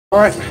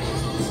Alright,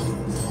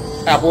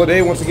 apple a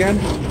day once again.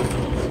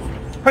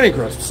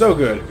 Honeycrisp, so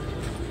good.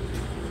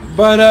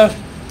 But,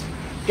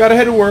 gotta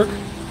head to work.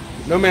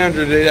 No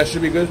manager today, that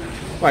should be good.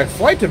 My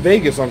flight to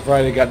Vegas on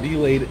Friday got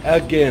delayed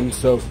again,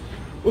 so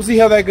we'll see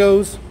how that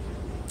goes.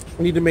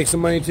 I need to make some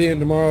money today and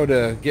tomorrow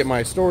to get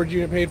my storage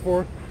unit paid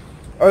for.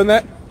 Other than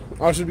that,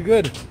 all should be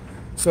good.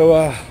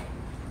 So,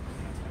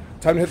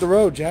 time to hit the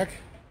road, Jack.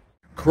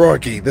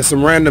 Crikey, there's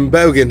some random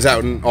bogans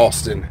out in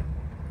Austin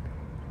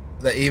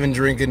that even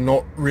drinking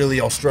not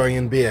really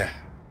Australian beer.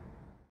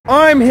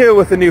 I'm here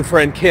with a new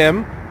friend,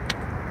 Kim.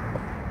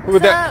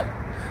 What's up?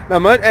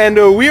 Not much.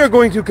 And we are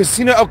going to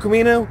Casino El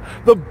Camino,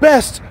 the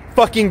best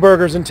fucking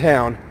burgers in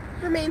town.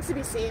 Remains to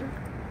be seen.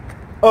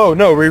 Oh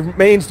no,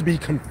 remains to be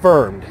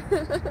confirmed.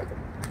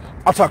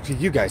 I'll talk to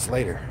you guys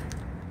later.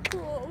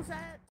 Cool, what was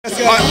that?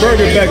 Hot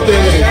burger back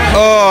there.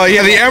 Oh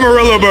yeah, the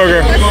Amarillo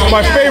burger,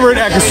 my favorite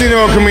at Casino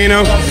El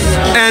Camino.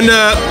 And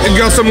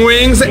got some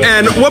wings.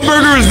 And what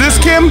burger is this,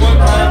 Kim?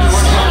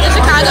 The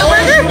Chicago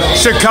burger?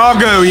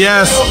 Chicago,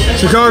 yes,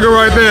 Chicago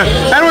right there.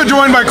 And we're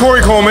joined by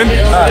Corey Coleman.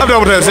 I've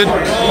double tested.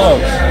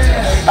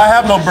 I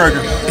have no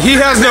burger. He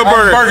has no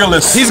burger.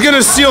 Burgerless. He's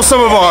gonna steal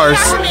some of ours.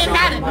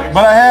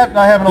 But I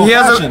have an old He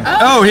has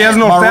fashioned. he has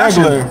an old My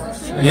fashioned.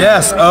 regular.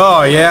 Yes.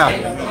 Oh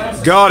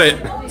yeah. Got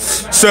it.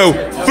 So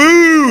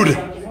food.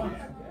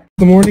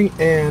 Good morning,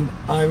 and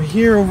I'm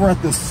here over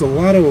at the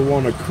Salado of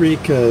Walnut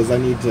Creek because I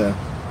need to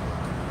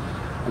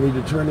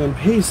turn in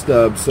pay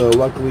stubs. So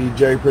luckily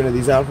Jerry printed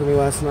these out for me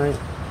last night,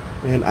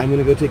 and I'm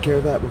gonna go take care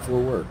of that before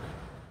work.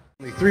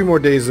 Only 3 more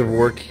days of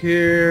work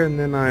here, and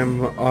then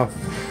I'm off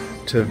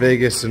to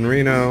Vegas and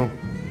Reno.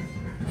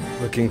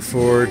 Looking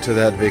forward to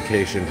that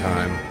vacation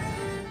time.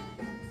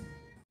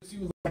 She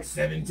was like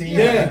 17.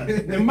 Yeah.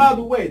 And by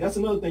the way, that's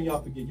another thing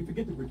y'all forget. You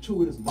forget the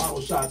gratuitous model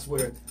shots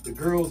where the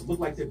girls look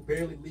like they're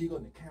barely legal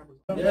and the cameras.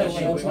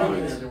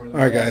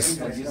 Alright guys,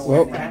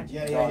 well,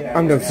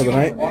 I'm done for the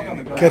night.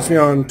 Catch me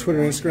on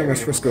Twitter and Instagram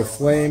as Frisco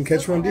Flame.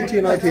 Catch me on DT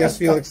and IPS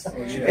Felix.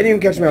 And even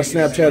catch me on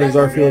Snapchat as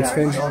RFelix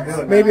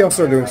Finch. Maybe I'll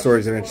start doing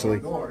stories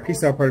eventually.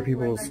 Peace out, party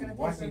peoples.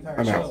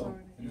 I'm out.